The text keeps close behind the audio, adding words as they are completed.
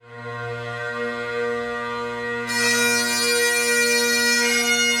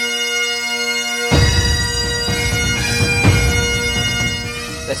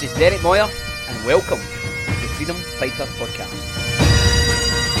This is Derek Moyer, and welcome to the Freedom Fighter Podcast.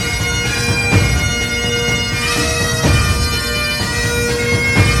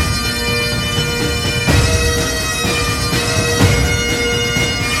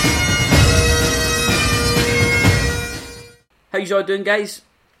 How you all doing, guys?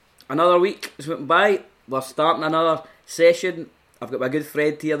 Another week has went by. We're starting another session. I've got my good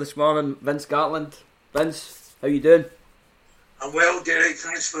friend here this morning, Vince Gartland. Vince, how you doing? I'm well, Derek.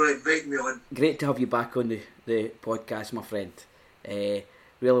 Thanks for inviting me on. Great to have you back on the podcast, my friend. Really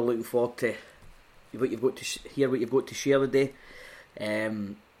looking forward to what you've got to hear, what you've got to share today.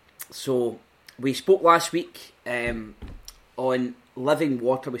 So we spoke last week on living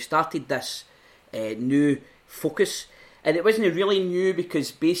water. We started this new focus, and it wasn't really new because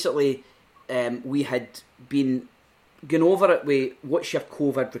basically we had been going over it with what's your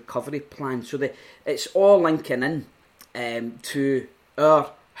COVID recovery plan. So it's all linking in. To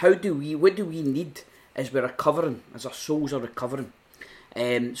our what do we need as we're recovering, as our souls are recovering.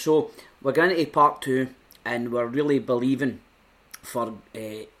 So we're going into part 2, and we're really believing for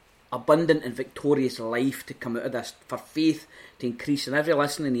abundant and victorious life to come out of this, for faith to increase in every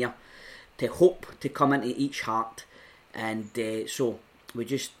listening ear, to hope to come into each heart, and so we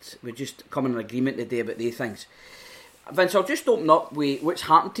just come in agreement today about these things. Vince, I'll just open up with what's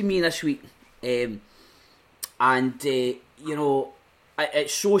happened to me this week. And, you know,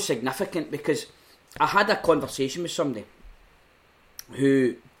 it's so significant because I had a conversation with somebody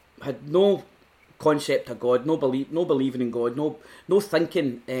who had no concept of God, no believing in God, no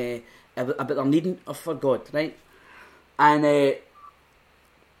thinking about their needing for God, right? And the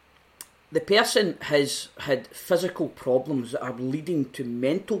person has had physical problems that are leading to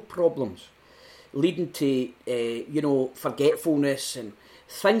mental problems, leading to, forgetfulness and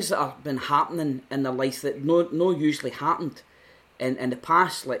things that have been happening in their life that no usually happened in the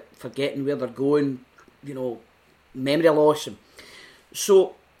past, like forgetting where they're going, memory loss. And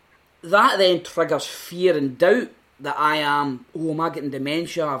so that then triggers fear and doubt that am I getting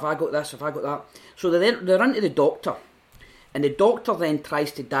dementia? Have I got this? Have I got that? So they're into the doctor, and the doctor then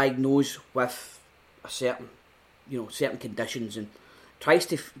tries to diagnose with a certain conditions and tries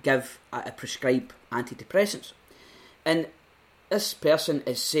to give a prescribe antidepressants. And this person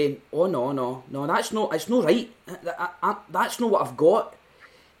is saying, "Oh no, it's not right. That's not what I've got."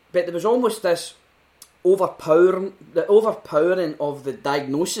 But there was almost this overpowering of the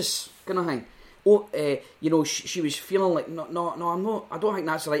diagnosis kind of thing. She was feeling like, no, I'm not. I don't think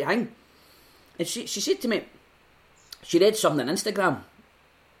that's the right thing. And she said to me, she read something on Instagram,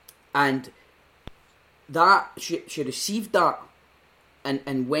 and that she received that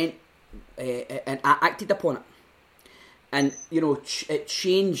and went and acted upon it. And, it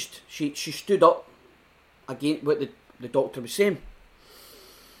changed. She stood up against what the doctor was saying.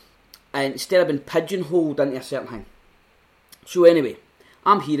 And instead of being pigeonholed into a certain thing. So anyway,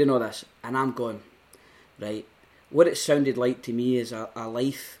 I'm hearing all this and I'm going, right, what it sounded like to me is a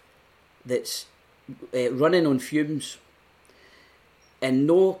life that's running on fumes and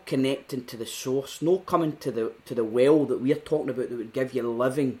no connecting to the source, no coming to the well that we're talking about that would give you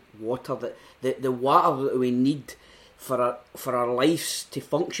living water, that the water that we need for our lives to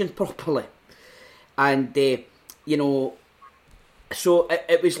function properly. And so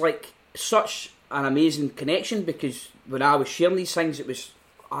it was like such an amazing connection, because when I was sharing these things, it was,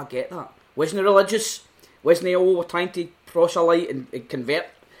 I get that. Wasn't it religious? Wasn't it, we're trying to proselyte and convert?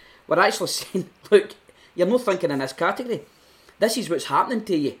 We're actually saying, look, you're not thinking in this category. This is what's happening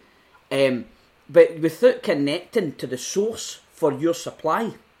to you. But without connecting to the source for your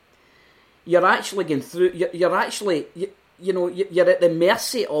supply, you're actually going through. You're actually, you're at the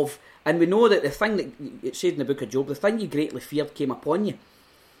mercy of. And we know that the thing that it said in the book of Job, the thing you greatly feared came upon you.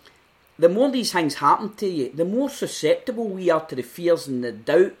 The more these things happen to you, the more susceptible we are to the fears and the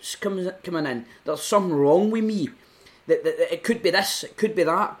doubts coming in. There's something wrong with me. That it could be this, it could be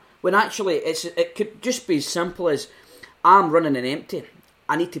that. When actually it could just be as simple as, I'm running an empty.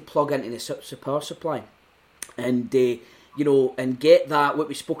 I need to plug into the power supply, and and get that, what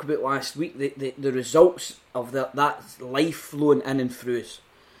we spoke about last week, the results of that life flowing in and through us.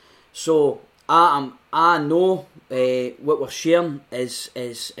 So I know what we're sharing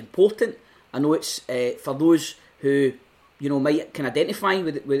is important. I know it's for those who might can identify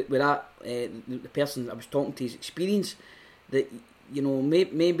with that, the person I was talking to's experience, that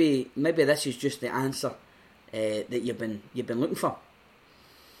maybe this is just the answer that you've been looking for.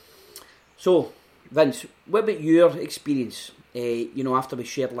 So, Vince, what about your experience? After we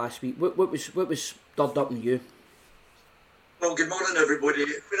shared last week, what was stirred up in you? Well, good morning, everybody.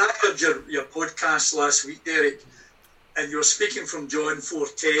 When I heard your podcast last week, Derek, and you're speaking from John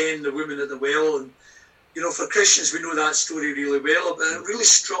 4:10, the woman at the well, and you know, for Christians, we know that story really well, but it really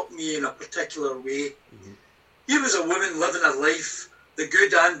struck me in a particular way. Here was a woman living her life, the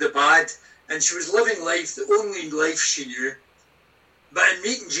good and the bad, and she was living life, the only life she knew. But in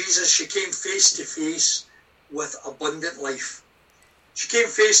meeting Jesus, she came face to face with abundant life. She came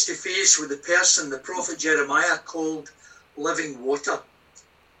face to face with the person the prophet Jeremiah called living water.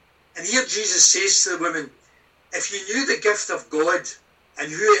 And here Jesus says to the woman, if you knew the gift of God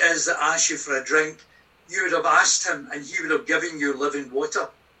and who it is that asks you for a drink, you would have asked him and he would have given you living water.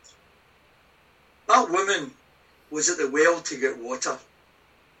 That woman was at the well to get water.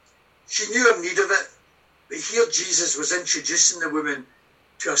 She knew her need of it, but here Jesus was introducing the woman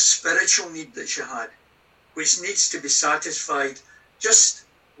to a spiritual need that she had, which needs to be satisfied just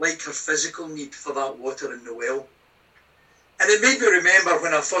like her physical need for that water in the well. And it made me remember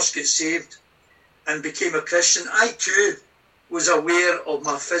when I first got saved and became a Christian, I too was aware of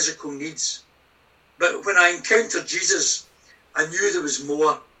my physical needs. But when I encountered Jesus, I knew there was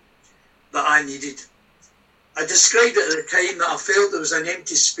more that I needed. I described it at the time that I felt there was an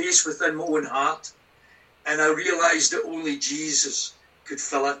empty space within my own heart, and I realised that only Jesus could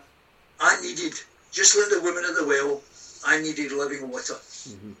fill it. I needed, just like the woman at the well, I needed living water.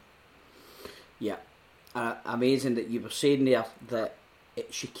 Mm-hmm. Yeah, amazing that you were saying there that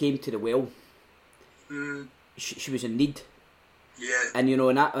she came to the well. She was in need. Yeah. And you know,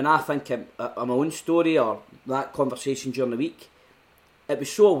 and I think of my own story or that conversation during the week, it was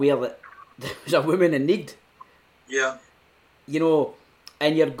so aware that there was a woman in need. Yeah. You know,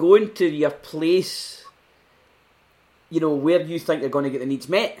 and you're going to your place, you know, where you think you're going to get the needs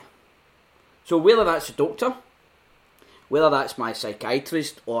met. So whether that's a doctor, whether that's my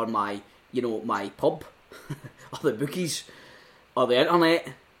psychiatrist or my, you know, my pub, or the bookies, or the internet,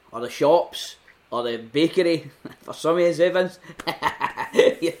 or the shops, or the bakery, for some of us, Evans.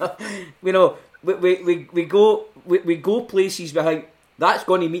 you know, we go places behind. That's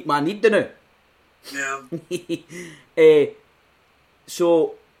going to meet my need, don't it? Yeah.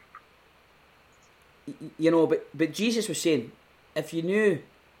 So, you know, but Jesus was saying, if you knew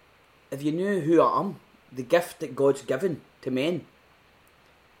who I am, the gift that God's given to men,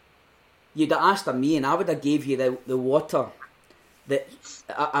 you'd have asked of me, and I would have gave you the water. That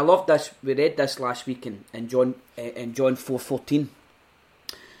I love this. We read this last week in John 4:14,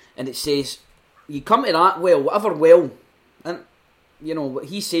 and it says, "You come to that well, whatever well," and you know what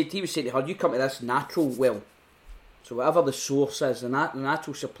he was saying to her, "You come to this natural well." So whatever the source is, the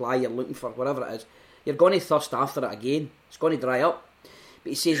natural supply you're looking for, whatever it is, you're going to thirst after it again. It's going to dry up. But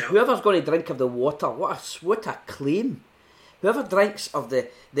he says, whoever's going to drink of the water, what a claim! Whoever drinks of the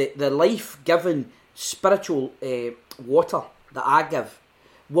life-giving spiritual water that I give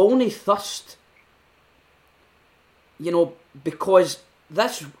will only thirst. You know, because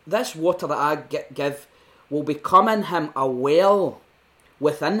this water that I give will become in him a well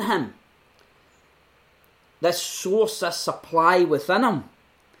within him. This source, this supply within him.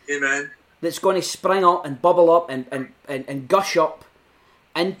 Amen. That's going to spring up and bubble up and gush up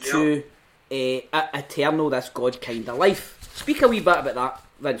into eternal, this God kind of life. Speak a wee bit about that,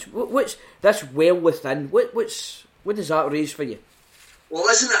 Vince. What's this well within? What does that raise for you? Well,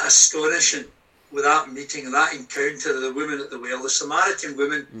 isn't it astonishing with that meeting, that encounter of the woman at the well, the Samaritan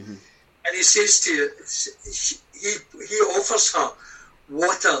woman, and he says to you, he offers her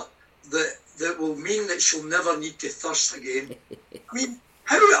water that will mean that she'll never need to thirst again. I mean,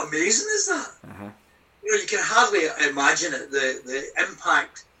 how amazing is that? Uh-huh. You know, you can hardly imagine it, the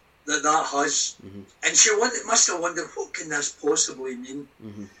impact that has. And she must have wondered, what can this possibly mean?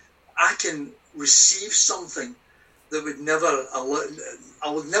 I can receive something that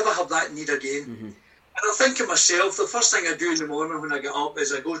I would never have that need again. And I think of myself, the first thing I do in the morning when I get up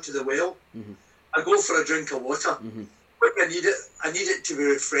is I go to the well. I go for a drink of water. But I need it to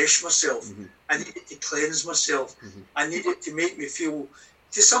refresh myself. I need it to cleanse myself. I need it to make me feel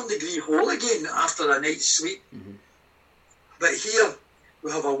to some degree whole again after a night's sleep. But here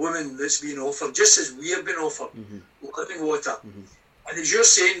we have a woman that's been offered, just as we have been offered, living water. And as you're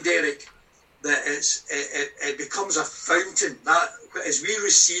saying, Derek, that it becomes a fountain. That as we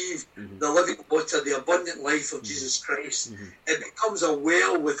receive the living water, the abundant life of Jesus Christ, it becomes a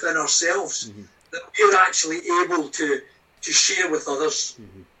well within ourselves that we're actually able to share with others.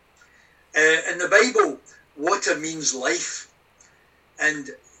 In the Bible, water means life.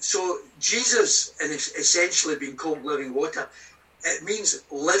 And so Jesus, and essentially being called living water, it means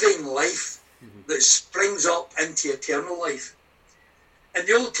living life that springs up into eternal life. In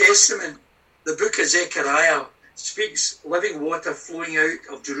the Old Testament, the book of Zechariah speaks living water flowing out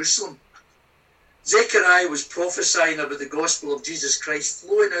of Jerusalem. Zechariah was prophesying about the gospel of Jesus Christ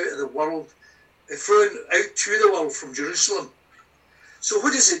flowing out of the world, flowing out to the world from Jerusalem. So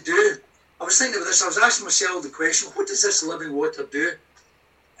what does it do? I was thinking of this, I was asking myself the question, what does this living water do?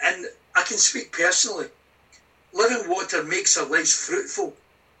 And I can speak personally. Living water makes our lives fruitful.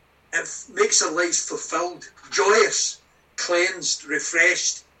 It makes our lives fulfilled, joyous, cleansed,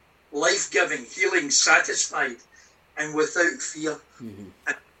 refreshed, life-giving, healing, satisfied, and without fear and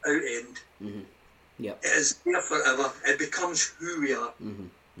without end. Mm-hmm. Yep. It is there forever. It becomes who we are.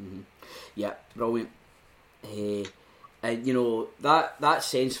 Yeah, brilliant. And you know, that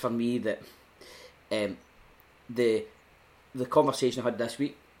sense for me that the conversation I had this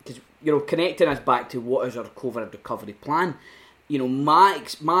week, because you know, connecting us back to what is our COVID recovery plan, you know, my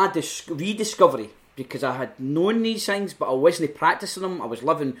rediscovery, because I had known these things but I wasn't practicing them. I was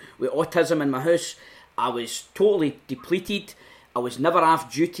living with autism in my house. I was totally depleted. I was never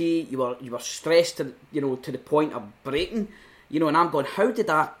off duty. You were stressed to the point of breaking. You know, and I'm going, how did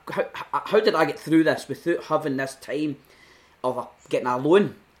I get through this without having this time of getting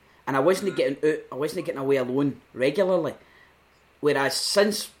alone? And I wasn't getting out. I wasn't getting away alone regularly. Whereas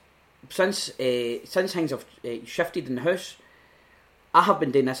since things have shifted in the house, I have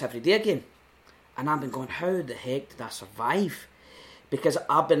been doing this every day again, and I've been going, how the heck did I survive? Because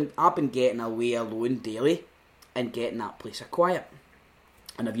I've been getting away alone daily and getting that place of quiet.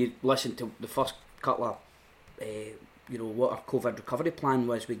 And if you listen to the first couple of what our COVID recovery plan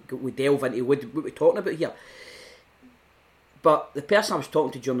was, we delve into what we're talking about here. But the person I was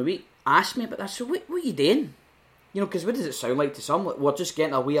talking to during the week asked me about that. So what are you doing? You know, because what does it sound like to some? Like, we're just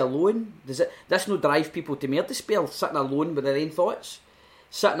getting away alone. Does this no drive people to more despair? Sitting alone with their own thoughts,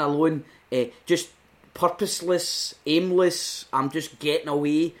 sitting alone, just purposeless, aimless. I'm just getting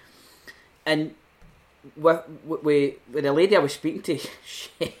away. And with the lady I was speaking to,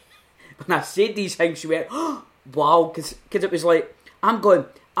 when I said these things, she went, oh, wow, because it was like, I'm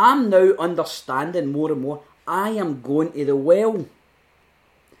now understanding more and more. I am going to the well.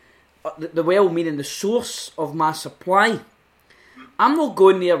 The well meaning the source of my supply. I'm not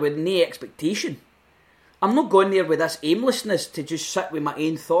going there with no expectation. I'm not going there with this aimlessness to just sit with my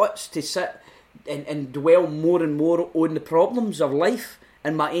own thoughts, to sit and dwell more and more on the problems of life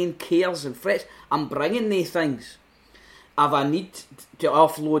and my own cares and frets. I'm bringing these things. If I need to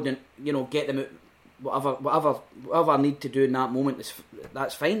offload and get them out, whatever I need to do in that moment,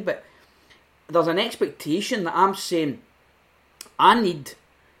 that's fine. But there's an expectation that I'm saying I need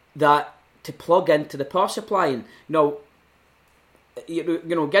that to plug into the power supply. And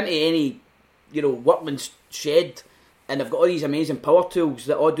get into any workman's shed, and they've got all these amazing power tools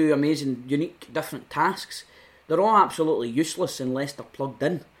that all do amazing, unique, different tasks. They're all absolutely useless unless they're plugged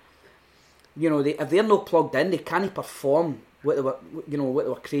in. If they're not plugged in, they can't perform what they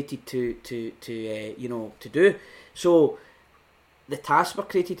were created to do. So the tasks were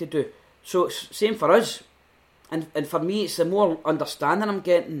created to do. So it's same for us. And for me, it's the more understanding I'm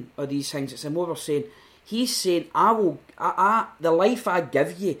getting of these things. It's the more we're saying. He's saying, the life I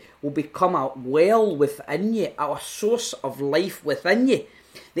give you will become a well within you, a source of life within you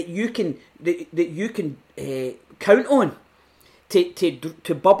that you can count on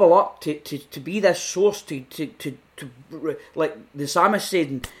to bubble up, to be this source, to like the psalmist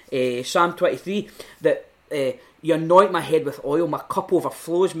said in Psalm 23 that. You anoint my head with oil, my cup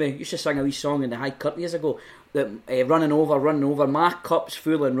overflows. Me used to sing a wee song in the High Curtain years ago that running over, my cup's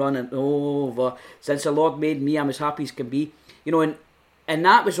full and running over. Since the Lord made me, I'm as happy as can be. And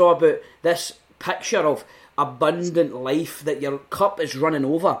that was all about this picture of abundant life, that your cup is running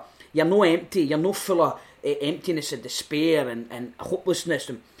over. You're no empty. You're no full of emptiness and despair and hopelessness.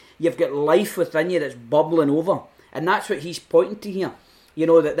 And you've got life within you that's bubbling over, and that's what he's pointing to here.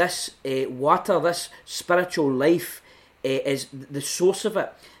 That this water, this spiritual life, is the source of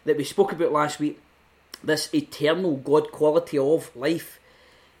it that we spoke about last week. This eternal God quality of life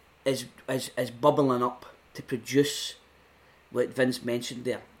is bubbling up to produce what Vince mentioned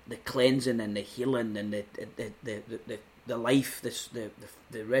there: the cleansing and the healing and the life,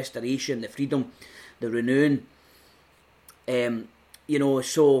 the restoration, the freedom, the renewing.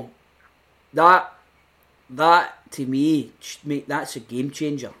 So that to me, that's a game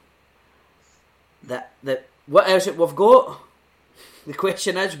changer. That what else it we've got? The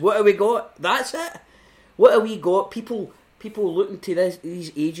question is, what have we got? That's it. What have we got? People looking to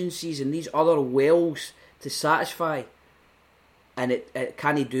these agencies and these other wells to satisfy, and it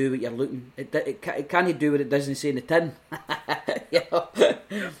can't do what you're looking. It can't do what it doesn't say in the tin.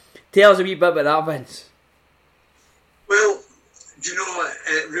 Tell us a wee bit about that, Vince. Well,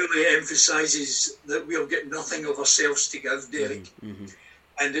 it really emphasises that we'll get nothing of ourselves to give, Derek. Mm-hmm.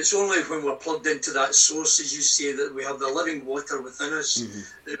 And it's only when we're plugged into that source, as you say, that we have the living water within us,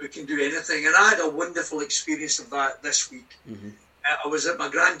 that we can do anything. And I had a wonderful experience of that this week. I was at my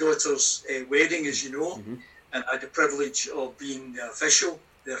granddaughter's wedding, as you know, and I had the privilege of being the officiant,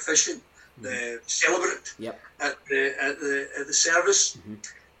 the celebrant at the service.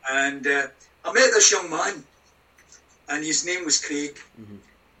 And I met this young man, and his name was Craig,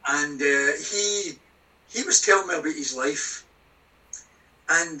 and he was telling me about his life.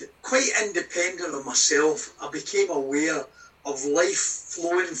 And quite independent of myself, I became aware of life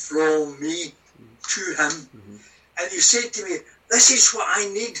flowing from me to him. And he said to me, "This is what I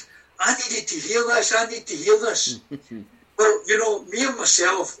need. I needed to hear this. I need to hear this." Well, you know, me and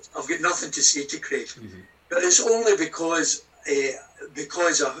myself, I've got nothing to say to Craig. But it's only because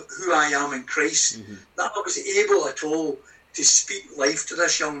of who I am in Christ that I was able at all to speak life to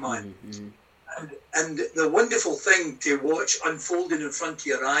this young man. And the wonderful thing to watch unfolding in front of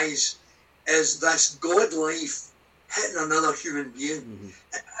your eyes is this God life hitting another human being.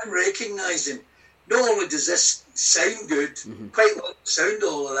 And I'm recognising, not only does this sound good, quite like the sound of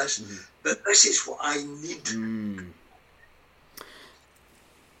all of this, but this is what I need.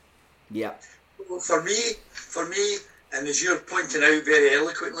 Yeah. For me, and as you're pointing out very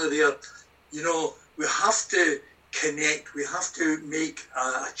eloquently there, you know, we have to connect. We have to make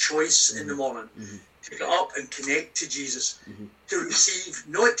a choice in the morning to get up and connect to Jesus, to receive,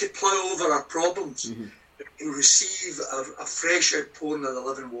 not to plough over our problems, but to receive a fresh outpouring of the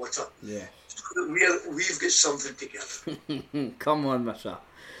living water. Yeah. So that we've got something together. Come on, Mister.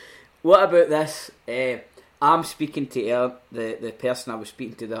 What about this? I'm speaking to her, the person I was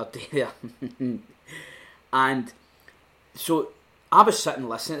speaking to the other day there. And so I was sitting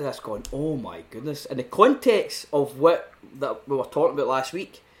listening to this going, oh my goodness. In the context of what that we were talking about last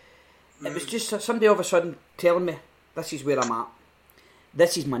week, it was just somebody all of a sudden telling me, this is where I'm at.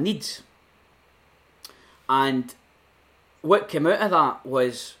 This is my needs. And what came out of that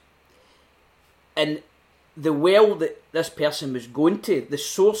was, in the well that this person was going to, the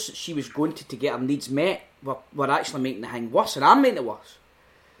source that she was going to get her needs met, were actually making the thing worse, and I'm making it worse.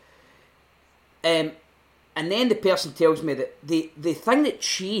 And then the person tells me that the thing that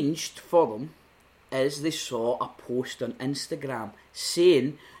changed for them is they saw a post on Instagram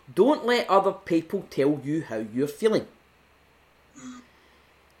saying, don't let other people tell you how you're feeling.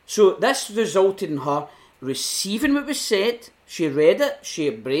 So this resulted in her receiving what was said. She read it, she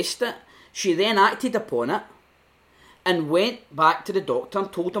embraced it, she then acted upon it and went back to the doctor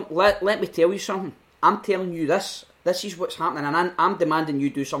and told him, let me tell you something. I'm telling you this is what's happening, and I'm demanding you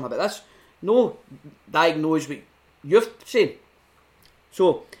do something about this. No, diagnose what you're saying.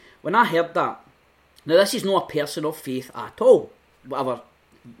 So, when I heard that, now this is not a person of faith at all, whatever,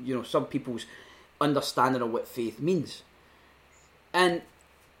 you know, some people's understanding of what faith means. And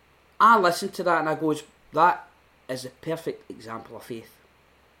I listened to that and I goes, that is a perfect example of faith.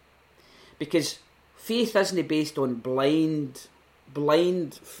 Because faith isn't based on blind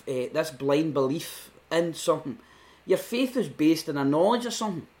belief in something. Your faith is based on a knowledge of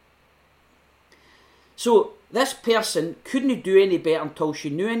something. So this person couldn't do any better until she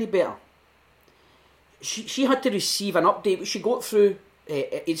knew any better. She had to receive an update which she got through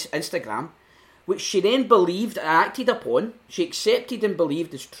Instagram, which she then believed and acted upon. She accepted and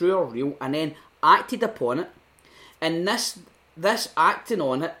believed as true or real, and then acted upon it. And this acting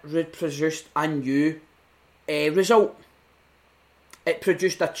on it produced a new result. It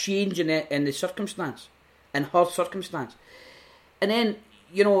produced a change in the circumstance, in her circumstance. And then,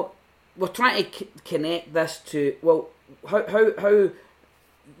 you know, we're trying to connect this to, well, how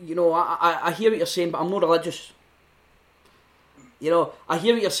you know, I hear what you're saying, but I'm not religious. You know, I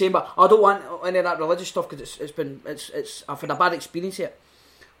hear what you're saying, but I don't want any of that religious stuff because I've had a bad experience here.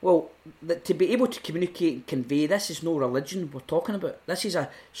 Well, to be able to communicate and convey, this is no religion we're talking about. This is a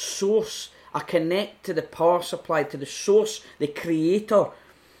source, a connect to the power supply, to the source, the creator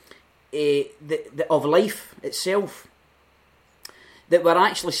of life itself. That we're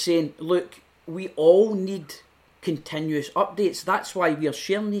actually saying, look, we all need continuous updates. That's why we are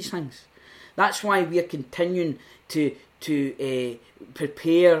sharing these things. That's why we are continuing to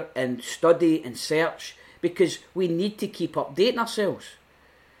prepare and study and search, because we need to keep updating ourselves.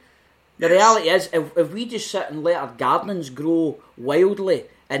 The reality is, if we just sit and let our gardenings grow wildly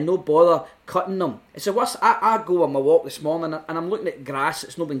and no bother cutting them, it's the worst. I go on my walk this morning and I'm looking at grass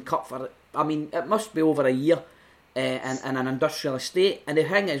that's not been cut for, I mean, it must be over a year in an industrial estate, and the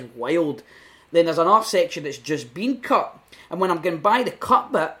thing is wild. Then there's another section that's just been cut, and when I'm going by the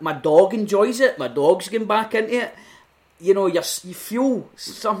cut bit, my dog enjoys it, my dog's going back into it. you know, you feel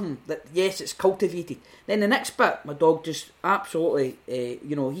something that, yes, it's cultivated. Then the next bit, my dog just absolutely,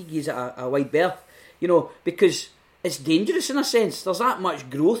 you know, he gives it a wide berth, you know, because it's dangerous in a sense. There's that much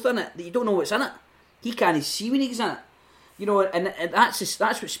growth in it that you don't know what's in it. He can't see when he's in it, you know, and that's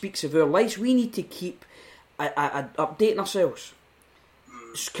what speaks of our lives. We need to keep updating ourselves,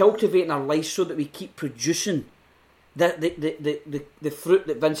 cultivating our lives so that we keep producing the fruit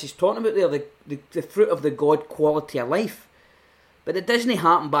that Vince is talking about there, the fruit of the God quality of life. But it doesn't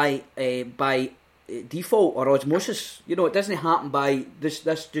happen by default or osmosis. You know, it doesn't happen by this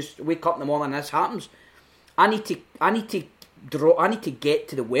just wake up in the morning and this happens. I need to get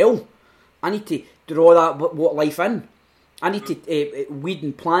to the well. I need to draw that what life in. I need to weed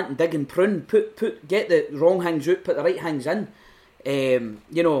and plant and dig and prune, get the wrong things out, put the right things in.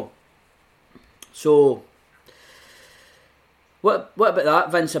 You know, so what about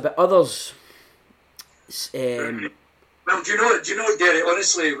that, Vince? About others? Well, do you know, Derek?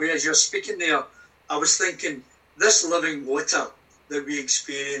 Honestly, as you're speaking there, I was thinking this living water that we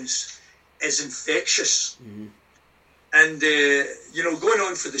experience is infectious. Mm-hmm. And you know, going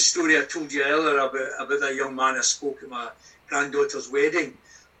on for the story I told you earlier about that young man I spoke at my granddaughter's wedding.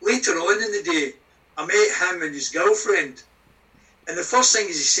 Later on in the day, I met him and his girlfriend, and the first thing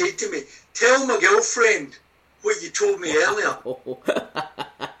is he said to me, "Tell my girlfriend what you told me earlier."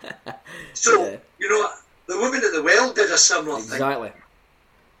 So yeah. You know, the woman at the well did a similar thing. Exactly.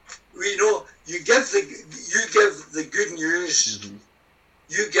 You know, you give the good news. Mm-hmm.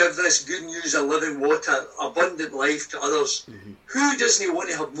 You give this good news of living water, abundant life to others. Mm-hmm. Who doesn't want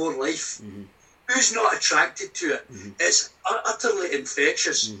to have more life? Mm-hmm. Who's not attracted to it? Mm-hmm. It's utterly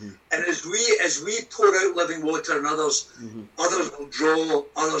infectious. Mm-hmm. And as we pour out living water on others, mm-hmm. others will draw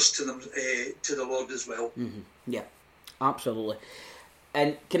others to them to the Lord as well. Mm-hmm. Yeah, absolutely.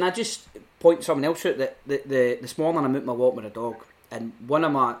 And can I just point something else out? That this morning I'm out my walk with a dog, and one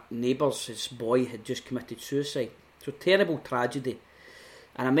of my neighbours, his boy, had just committed suicide. So terrible tragedy.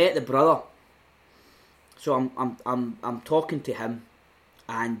 And I met the brother, so I'm talking to him,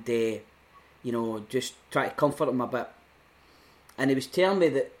 and you know, just try to comfort him a bit. And he was telling me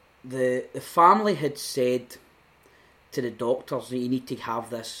that the family had said to the doctors that you need to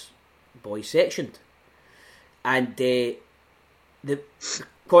have this boy sectioned, and because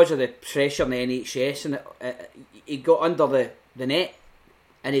of the pressure in the NHS, and he got under the net,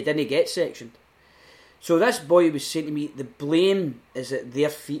 and he didn't get sectioned. So this boy was saying to me, the blame is at their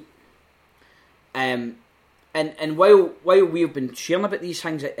feet. And while we've been sharing about these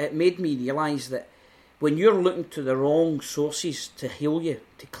things, it made me realise that when you're looking to the wrong sources to heal you,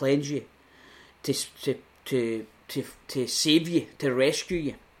 to cleanse you, to save you, to rescue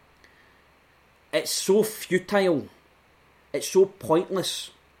you, it's so futile, it's so pointless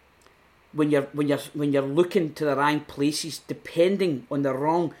when you're looking to the wrong places, depending on the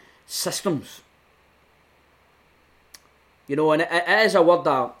wrong systems. You know, and it is a word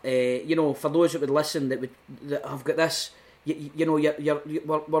that, you know, for those that would listen that have got this, you know,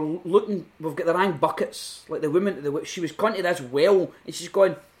 we're looking, we've got the wrong buckets. Like the woman, she was going to this well, and she's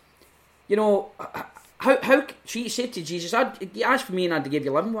going, you know, how she said to Jesus, you asked for me and I had to give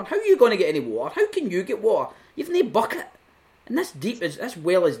you living water. How are you going to get any water? How can you get water? You've no bucket. And this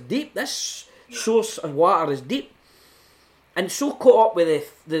well is deep. This source of water is deep. And so caught up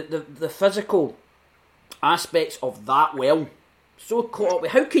with the physical aspects of that well, so caught up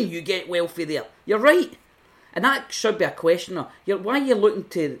with how can you get wealthy there? You're right, and that should be a question. Why are you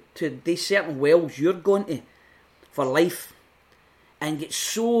looking to these certain wells you're going to for life, and get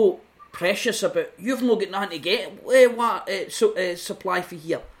so precious about you've not got nothing to get supply for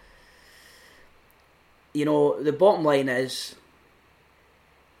here? You know, the bottom line is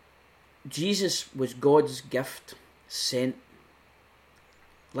Jesus was God's gift sent.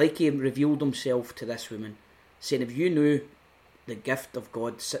 Like he revealed himself to this woman, saying, if you knew the gift of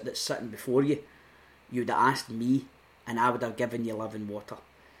God that's sitting before you, you'd have asked me, and I would have given you living water.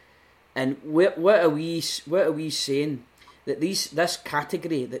 And what are we saying? That this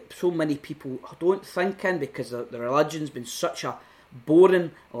category that so many people don't think in, because the religion's been such a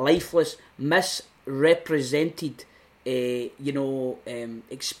boring, lifeless, misrepresented,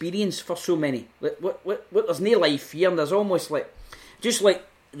 experience for so many. There's no life here, and there's almost like, just like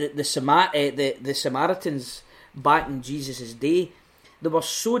the Samaritans back in Jesus' day, they were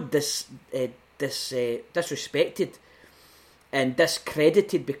so disrespected and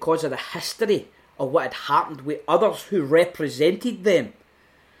discredited because of the history of what had happened with others who represented them.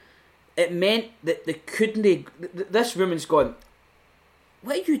 It meant that they couldn't. This woman's going,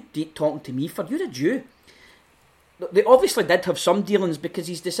 what are you talking to me for? You're a Jew. They obviously did have some dealings because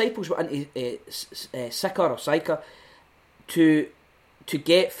his disciples were into Sychar or Sychar, to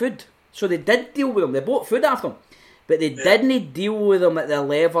get food. So they did deal with them. They bought food after them. But they didn't deal with them at the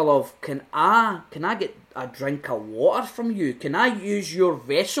level of, can I get a drink of water from you? Can I use your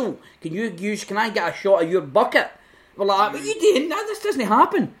vessel? Can I get a shot of your bucket? We're like, what are you doing? This doesn't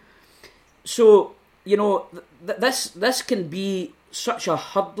happen. So, this can be such a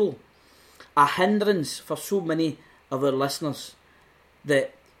hurdle, a hindrance for so many of our listeners,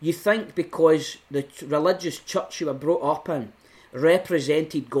 that you think because the religious church you were brought up in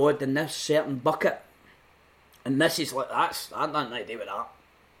represented God in this certain bucket, and this is like, that's, I don't like to do with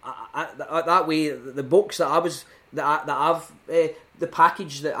that. That way, the books the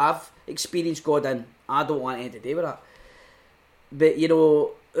package that I've experienced God in, I don't want anything to do with that. But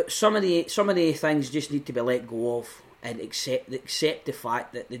some of the things just need to be let go of and accept the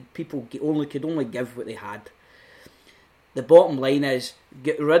fact that the people could only give what they had. The bottom line is,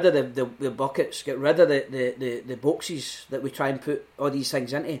 get rid of the buckets, get rid of the boxes that we try and put all these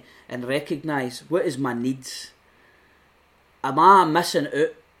things into, and recognise, what is my needs? Am I missing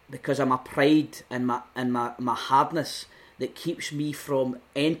out because of my pride and my hardness that keeps me from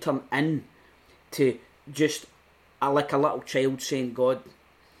entering in to just like a little child saying, God,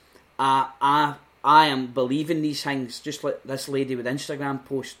 I am believing these things, just like this lady with Instagram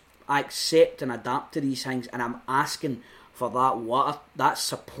post. I accept and adapt to these things, and I'm asking for that water, that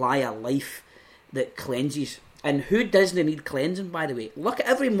supply of life that cleanses. And who doesn't need cleansing, by the way? Look,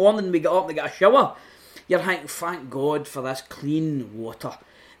 every morning we get up and get a shower, you're thinking, thank God for this clean water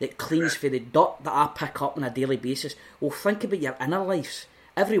that cleans for the dirt that I pick up on a daily basis. Well, think about your inner lives.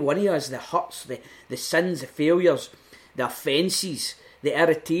 Every one of us, the hurts, the sins, the failures, the offences, the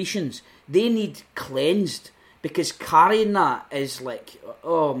irritations, they need cleansed, because carrying that is like,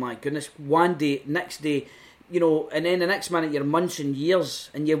 oh my goodness, one day, next day, and then the next minute you're months and years,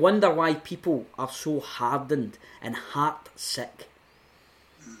 and you wonder why people are so hardened and heart sick.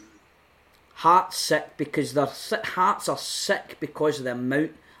 Heart sick because their hearts are sick because of the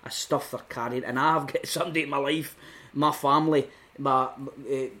amount of stuff they're carrying. And I've got somebody in my life, my family, that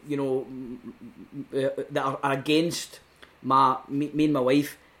are against me and my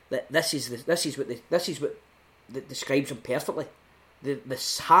wife. That this is what describes them perfectly. The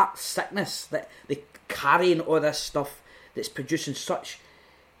heart sickness that they carrying all this stuff that's producing such.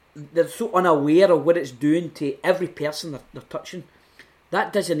 They're so unaware of what it's doing to every person they're touching.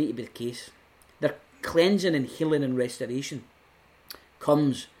 That doesn't need to be the case. Their cleansing and healing and restoration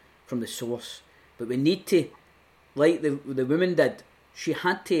comes from the source. But we need to, like the woman did, she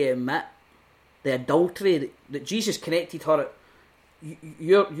had to admit the adultery that Jesus connected her.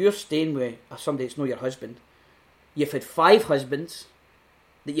 You're staying with somebody that's not your husband. You've had 5 husbands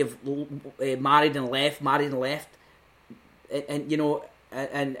that you've married and left,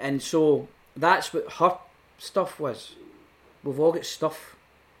 and so that's what her stuff was. We've all got stuff.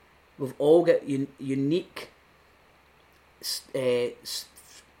 We've all got unique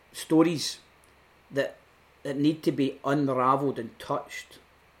stories that need to be unravelled and touched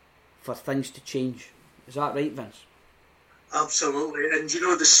for things to change. Is that right, Vince? Absolutely. And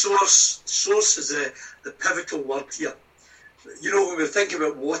the source is the pivotal word here. When we think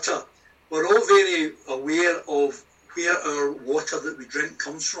about water, we're all very aware of where our water that we drink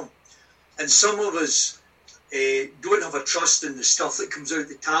comes from. And some of us don't have a trust in the stuff that comes out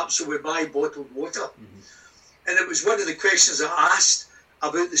the tap, so we buy bottled water. Mm-hmm. And it was one of the questions I asked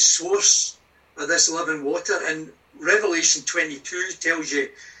about the source of this living water. And Revelation 22 tells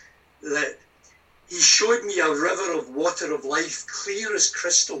you that he showed me a river of water of life, clear as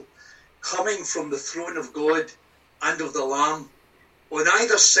crystal, coming from the throne of God and of the Lamb. On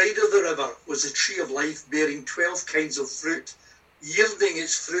either side of the river was a tree of life, bearing 12 kinds of fruit, yielding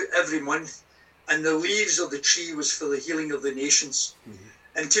its fruit every month, and the leaves of the tree was for the healing of the nations. Mm-hmm.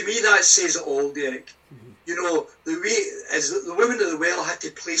 And to me that says it all, Derek. Mm-hmm. The way as the woman of the well had to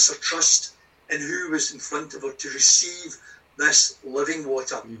place her trust in who was in front of her to receive this living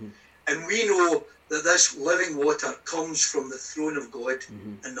water. Mm-hmm. And we know that this living water comes from the throne of God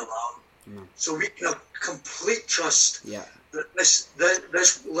mm-hmm. and the Lamb. Mm-hmm. So we can have complete trust that this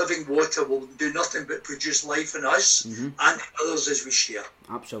living water will do nothing but produce life in us mm-hmm. and others as we share.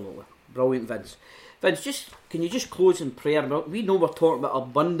 Absolutely. Brilliant, Vince. Vince, can you just close in prayer? We know we're talking about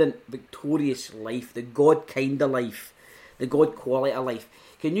abundant, victorious life, the God kind of life, the God quality of life.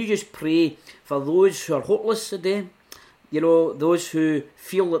 Can you just pray for those who are hopeless today? Those who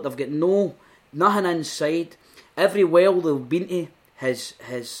feel that they've got nothing inside. Every well they've been to has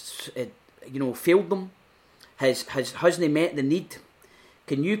failed them, hasn't met the need.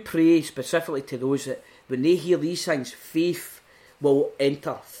 Can you pray specifically to those that when they hear these things, faith will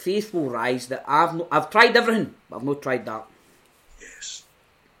enter, faith will rise, that I've tried everything, but I've not tried that. Yes.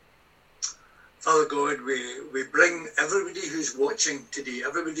 Father God, we bring everybody who's watching today,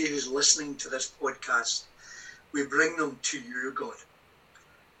 everybody who's listening to this podcast, we bring them to you, God.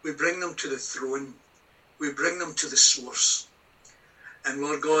 We bring them to the throne. We bring them to the source. And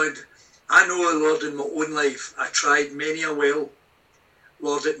Lord God, I know, Lord, in my own life, I tried many a well.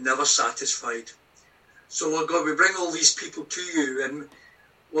 Lord, it never satisfied. So, Lord God, we bring all these people to you, and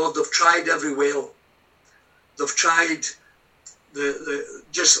Lord, they've tried every well. They've tried the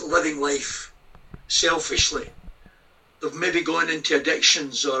just living life selfishly. They've maybe gone into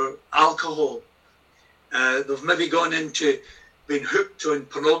addictions or alcohol. They've maybe gone into being hooked on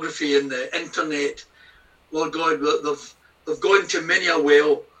pornography and the internet. Lord God, they've gone to many a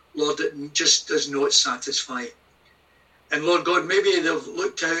well, Lord, that just does not satisfy. And Lord God, maybe they've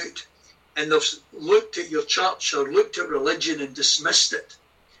looked out and they've looked at your church or looked at religion and dismissed it.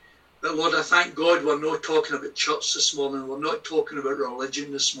 But Lord, I thank God we're not talking about church this morning. We're not talking about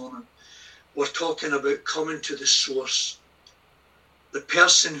religion this morning. We're talking about coming to the source. The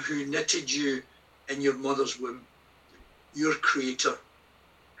person who knitted you in your mother's womb. Your creator,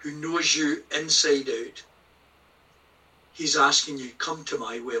 who knows you inside out. He's asking you, come to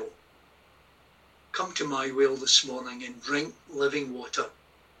my well. Come to my well this morning and drink living water.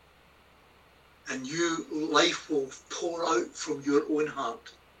 And life will pour out from your own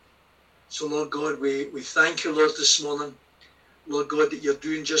heart. So Lord God, we thank you, Lord, this morning. Lord God, that you're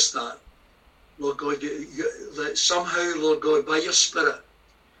doing just that. Lord God, that somehow, Lord God, by your Spirit,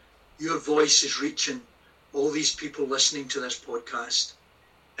 your voice is reaching all these people listening to this podcast.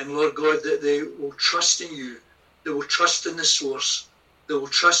 And Lord God, that they will trust in you. They will trust in the source. They will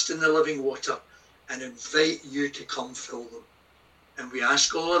trust in the living water and invite you to come fill them. And we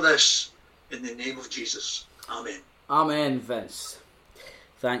ask all of this in the name of Jesus. Amen. Amen, Vince.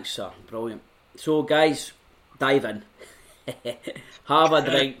 Thanks, sir. Brilliant. So, guys, dive in. Have a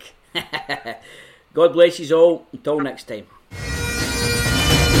drink. God bless you all. Until next time.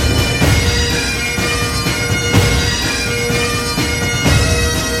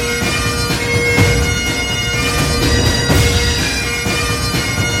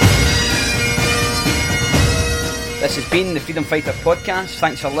 This has been the Freedom Fighter Podcast.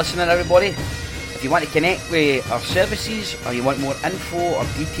 Thanks for listening, everybody. If you want to connect with our services or you want more info or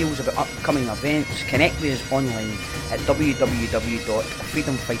details about upcoming events, connect with us online at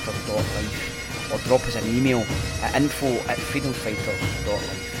www.freedomfighters.life or drop us an email at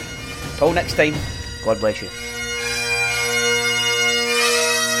info@freedomfighters.life. Till next time, God bless you.